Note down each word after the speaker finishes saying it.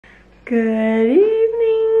Good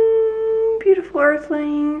evening, beautiful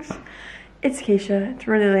earthlings. It's Keisha. It's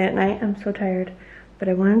really late at night. I'm so tired. But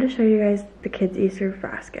I wanted to show you guys the kids' Easter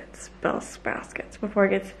baskets, before it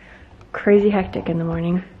gets crazy hectic in the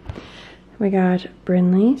morning. We got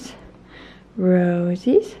Brinley's,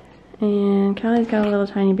 Rosie's, and Callie's got a little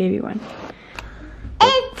tiny baby one.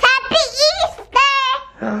 It's Happy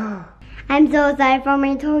Easter! I'm so excited for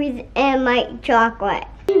my toys and my chocolate.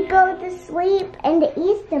 You go to sleep and the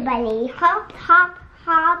Easter bunny hopped,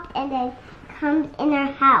 and then comes in our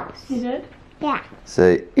house. You did? Yeah.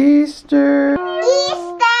 Say Easter!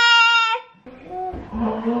 Easter!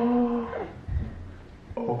 Oh.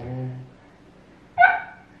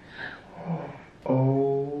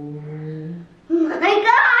 Oh. My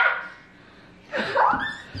gosh!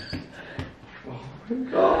 Oh my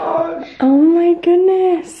gosh! Oh my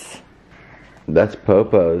goodness! That's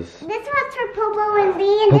Popo's. This one's for Popo and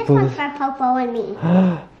me, and this one's for Popo and me.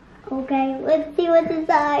 Okay, let's see what's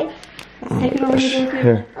inside. Take it over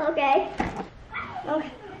Here. Okay.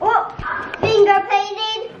 Okay. Oh, finger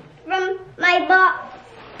painted from my box.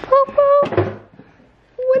 Popo,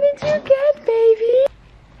 what did you get, baby?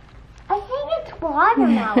 I think it's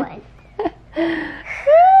watermelon.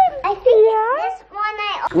 I think this one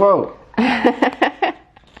I... Whoa!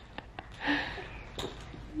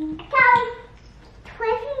 Callie,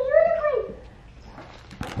 Twisty unicorn.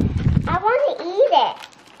 I want to eat it.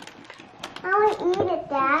 I want to eat it,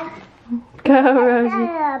 Dad. Go, Rosie.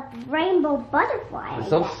 A rainbow butterfly. It's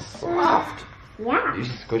so soft. Yeah. You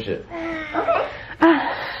should squish it. Okay.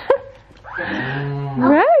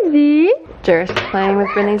 Rosie. Jared's playing with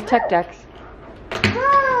Brinley's Tech Decks.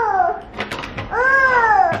 Oh.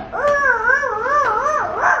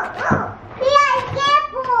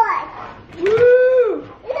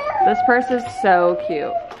 This purse is so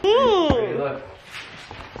cute. Hey, look.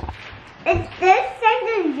 It's this thing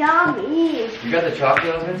is yummy. You got the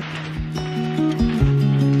chocolate open?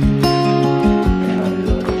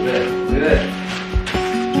 Look at this. Look at this.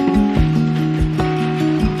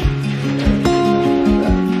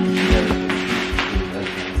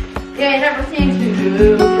 Yeah, you never seen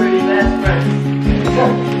two pretty best friends.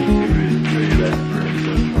 Pretty best friends.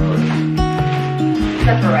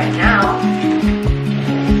 Except for right now.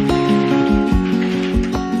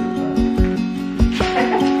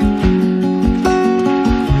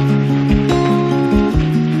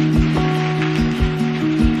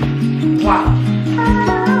 Wow.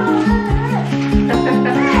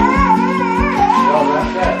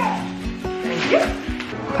 Thank you.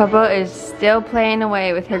 Popo is still playing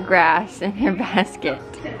away with her grass in her basket.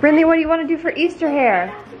 Brinley, what do you want to do for Easter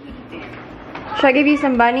hair? Should I give you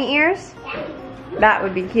some bunny ears? That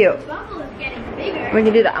would be cute. We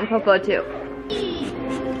can do that on Popo too.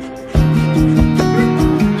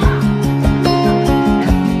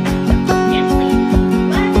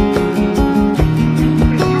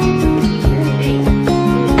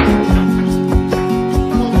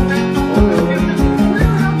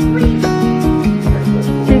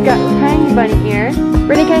 She's got tiny bunny ears.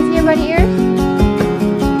 Brittany, can I see your bunny ears?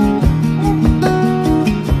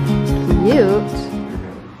 Cute.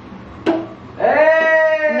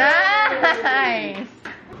 Hey! Nice!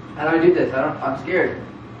 How do I do this? I'm scared.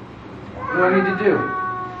 What do I need to do?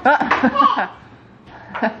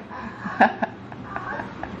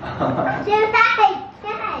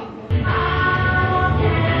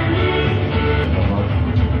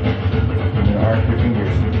 There are your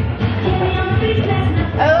fingers.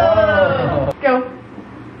 Oh! Go.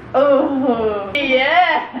 Oh!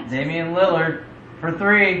 Yeah! Damian Lillard for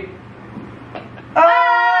 3.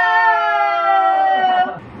 Oh!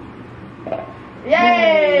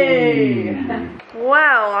 Yay!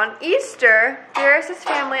 Wow, on Easter, Jairus'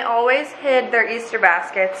 family always hid their Easter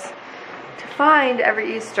baskets to find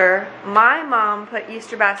every Easter. My mom put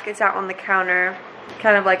Easter baskets out on the counter,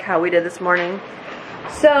 kind of like how we did this morning.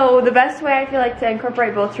 So the best way I feel like to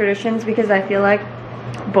incorporate both traditions, because I feel like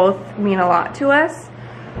both mean a lot to us.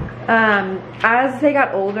 As they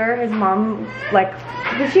got older, his mom, like,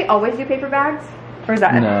 did she always do paper bags? Or is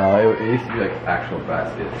that? No, it used to be like actual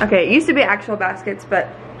baskets. Okay, it used to be actual baskets, but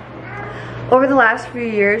over the last few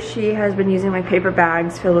years, she has been using like paper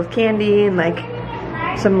bags filled with candy and like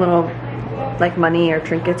some little like money or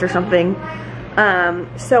trinkets or something.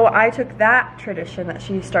 So I took that tradition that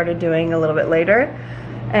she started doing a little bit later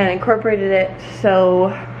and incorporated it.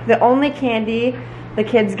 So the only candy the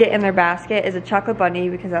kids get in their basket is a chocolate bunny,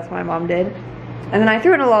 because that's what my mom did. And then I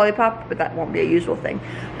threw in a lollipop, but that won't be a usual thing.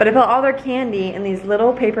 But I put all their candy in these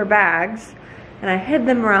little paper bags and I hid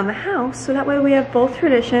them around the house, so that way we have both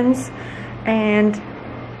traditions and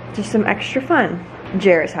just some extra fun.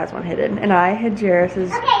 Jairus has one hidden, and I hid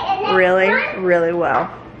Jairus's really, really well.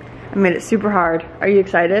 I made it super hard. Are you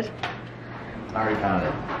excited? I already found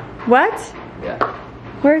it. What? Yeah.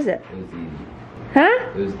 Where is it? It was easy. Huh?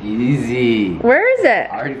 It was easy. Where is it?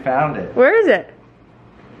 I already found it. Where is it?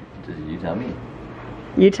 Did you tell me?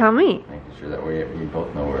 You tell me. Making sure that we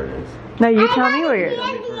both know where it is. No, you tell me where you're.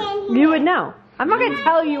 Candy in here. You would know. I'm not gonna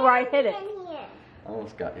tell you where I hid it.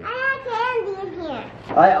 Almost got you. I have candy in here.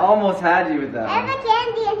 I almost had you with that I have one. a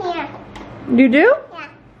candy in here. You do?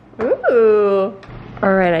 Yeah. Ooh.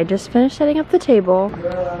 Alright, I just finished setting up the table.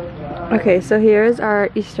 Okay, so here's our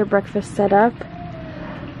Easter breakfast setup.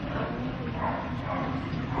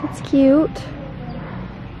 It's cute.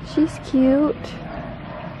 She's cute.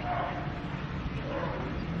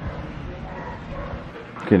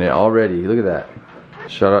 Okay, already, look at that.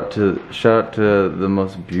 Shout out to the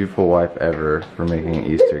most beautiful wife ever for making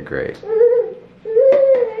Easter great.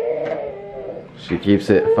 She keeps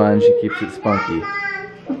it fun, she keeps it spunky.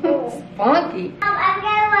 Funky. I'm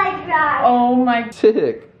gonna like dry. Oh my.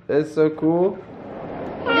 Sick. That's so cool.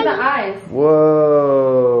 Look at the eyes.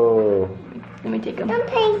 Whoa. Let me take them. Don't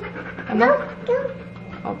pay. Emma?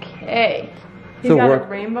 Okay. He's It's a got work. a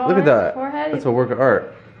rainbow Look at on that. his forehead. That's a work of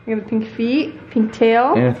art. You have pink feet, pink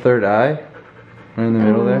tail, And a third eye. Right in the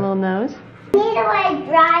middle and a there. little nose. I need to like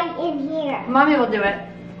dry in here. Mommy will do it.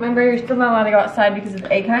 Remember, you're still not allowed to go outside because of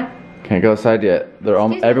the egg hunt. Can't go outside yet. Excuse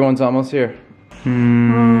me? Everyone's almost here.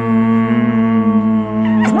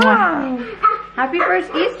 Wow. Happy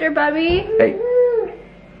first Easter, Bubby. Hey.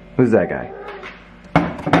 Who's that guy?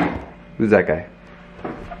 Who's that guy?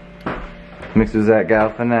 Mixed with that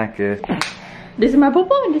Galifianakis. This is my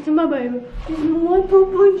papa and this is my baby. This is my papa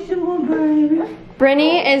and this is my baby.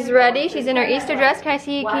 Brittany is ready. She's in her Easter dress. Can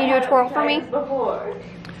you do a twirl for me?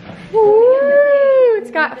 Ooh, it's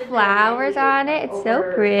got flowers on it. It's so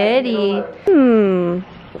pretty.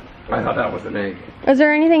 I thought that was an egg. Is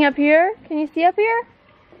there anything up here? Can you see up here?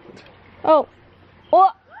 Oh.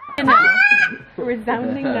 Oh. No.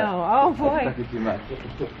 Resounding no. Oh boy.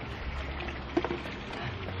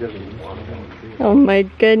 Oh my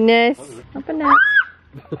goodness. Up and down.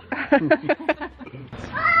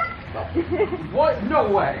 What? No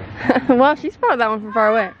way. Well, she spotted that one from far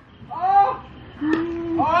away. Oh.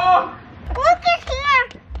 Oh. Look at here.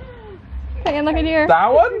 Hey, look at here.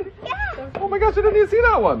 That one? Yeah. Oh my gosh, I didn't even see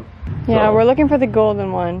that one. Yeah, we're looking for the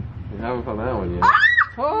golden one. We haven't found that one yet.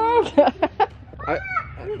 Oh! That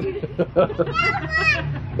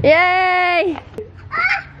Yay!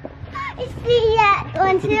 I see that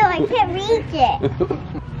one too. I can't reach it.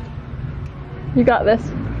 You got this.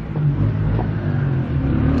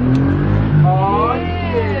 Oh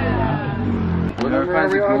yeah! Whoever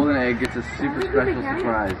finds a golden egg gets a super special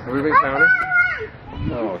surprise. Have we been counting?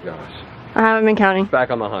 Oh gosh. I haven't been counting. Back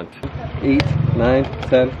on the hunt. 8, 9,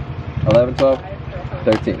 10, 11, 12,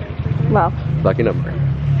 13. Well, Lucky number.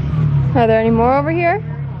 are there any more over here?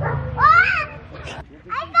 Oh, I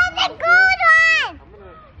found the gold one.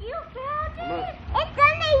 You found it? It's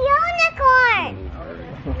on the unicorn.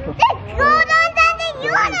 The gold one's on the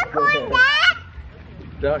unicorn, Dad.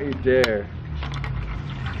 Don't you dare.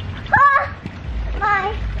 Oh, my.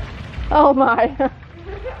 Oh my.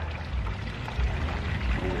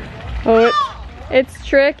 Oh, it's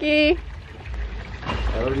tricky.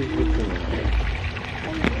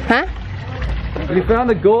 Huh? You found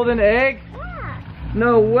the golden egg? Yeah.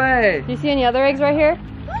 No way! Do you see any other eggs right here?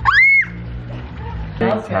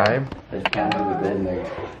 It's time.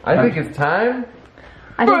 I think it's time.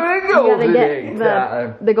 I think For the you gotta golden get egg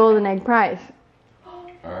time. the golden egg prize.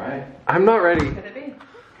 Alright. I'm not ready.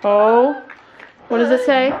 Oh. What does it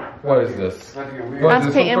say? What is this?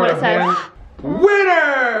 Ask Peyton what it says.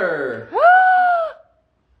 Winner!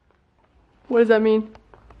 What does that mean?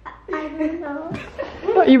 I don't know.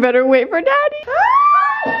 You better wait for Daddy.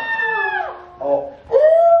 Oh.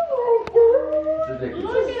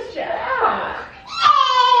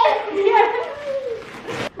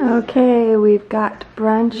 Okay, we've got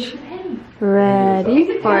brunch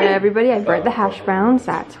ready for everybody. I burnt the hash browns.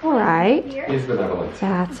 That's all right. He's benevolent.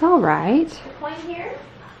 That's all right.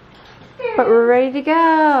 But we're ready to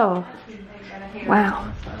go.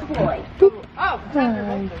 Wow.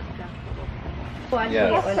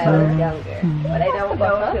 Yes. When I was younger, but I don't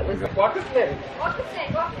know if it was. Walk the snake.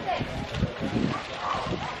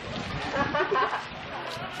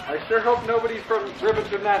 I sure hope nobody's from Ribbon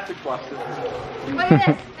Gymnastics watched this. Look at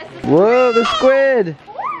this. Whoa, the squid!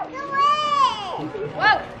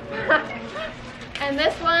 Whoa. And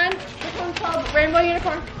this one's called Rainbow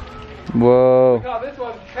Unicorn. Whoa. Oh, this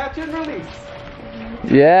one, catch and release.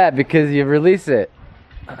 Yeah, because you release it.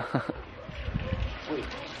 And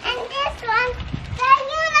this one, the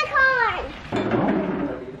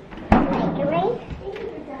unicorn.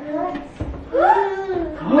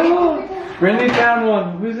 Brittany found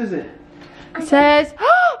one. Whose is it? It says,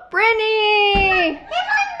 oh, Brittany! This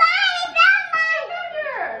one's mine! That's mine!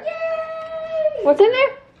 Yay! What's in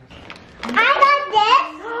there? I got this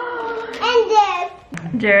and this.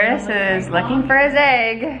 Jairus is looking for his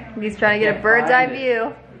egg. He's trying to get a bird's eye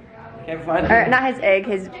view. Can't find Or it. not his egg,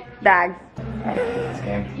 his bag. This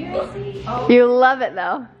game. You love it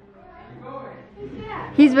though.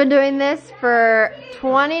 He's been doing this for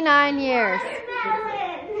 29 years.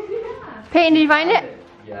 Peyton, did you find it?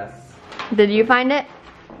 Yes. Did you find it?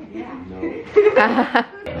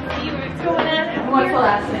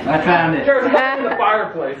 I found it. There's one in the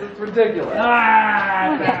fireplace. It's ridiculous.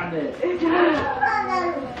 Ah, I found it.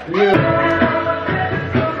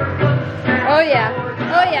 Oh yeah.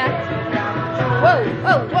 Oh yeah. Whoa,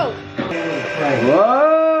 whoa, whoa.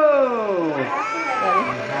 Whoa!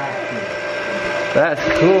 That's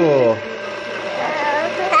cool.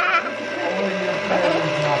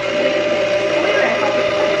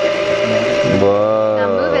 Whoa. Now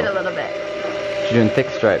move it a little bit. She's doing thick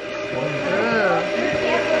stripes.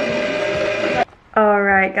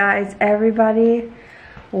 Alright guys, everybody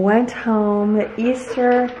went home. The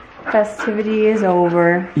Easter festivity is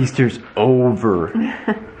over. Easter's over. No,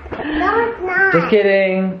 it's not. Just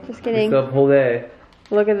kidding. Just kidding. Still a full day.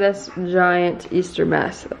 Look at this giant Easter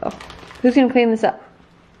mess though. Who's gonna clean this up?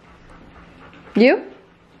 You?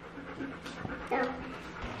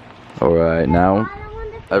 Alright, now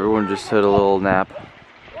everyone just had a little nap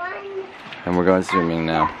One and we're going swimming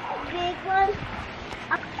now. big one.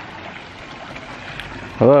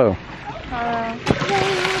 Hello. Why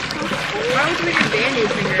would you make your band-aid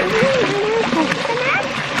finger?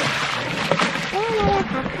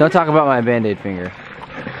 Don't talk about my band-aid finger.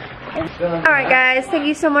 Alright guys, thank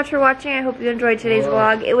you so much for watching. I hope you enjoyed today's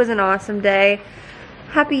vlog. It was an awesome day.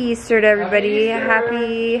 Happy Easter to everybody.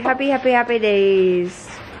 Happy days.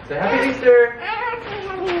 Say Happy Easter.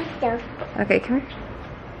 Okay, come here.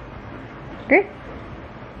 Great.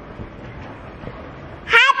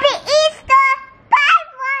 Happy Easter! Bye,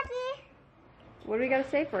 Rocky! What do we gotta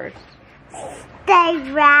say first? Stay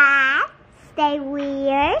rad, stay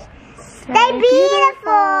weird, stay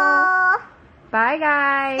beautiful, Bye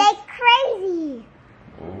guys. stay crazy.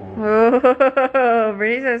 Oh,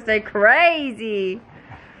 Brittany says stay crazy.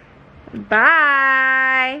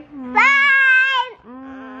 Bye. Bye!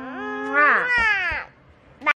 Mwah.